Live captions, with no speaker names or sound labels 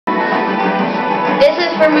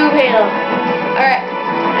for Move Halo. Alright,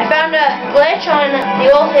 I found a glitch on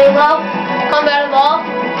the old Halo combat evolve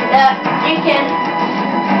that you can,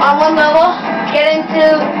 on one level, get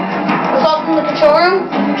into assault in the control room,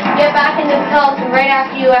 get back into the Pelican right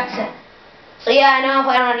after you exit. So yeah, I know I'm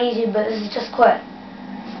playing on easy, but this is just quit.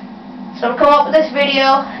 So I'm coming up with this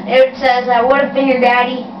video. It says, I would have been your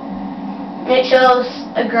daddy. And it shows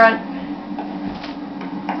a grunt.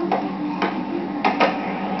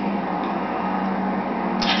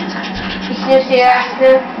 You sniffs here,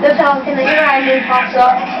 the Pelican that you're riding pops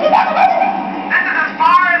up. This is as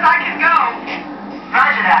far as I can go.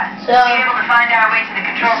 Roger that. So, we'll be able to find our way to the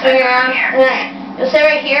control center from here. And then you'll sit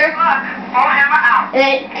right here. Look, Warhammer out. And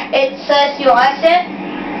then it says you'll exit,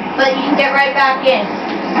 but you can get right back in.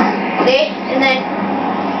 See? And then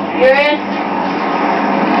you're in.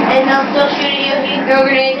 And they'll still shoot at you. You can throw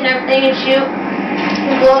grenades and everything and shoot. You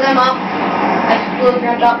can blow them up. I just blew a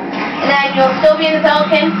grunt up. And then you'll still be in the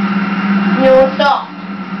Pelican. And you'll stop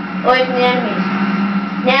away from the enemies.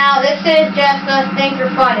 Now, this is just a thing for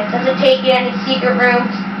fun. It doesn't take you any secret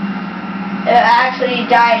rooms. I actually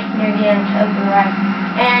died near the end of the ride.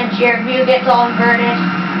 And your view gets all inverted.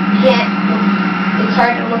 You can't look, it's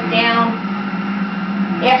hard to look down.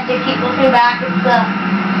 You have to keep looking back at the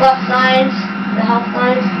plus signs, the health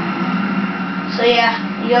signs. So yeah,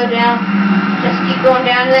 you go down, just keep going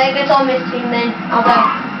down, and then it gets all misty, and then I'll go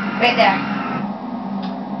right there.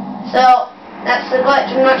 So, that's the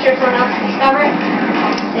glitch. I'm not sure if someone else can discover it.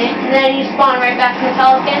 See? And then you spawn right back in the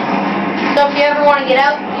Pelican. So if you ever want to get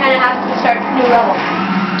out, you kind of have to start a new level.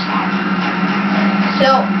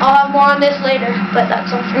 So, I'll have more on this later, but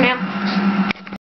that's all for now.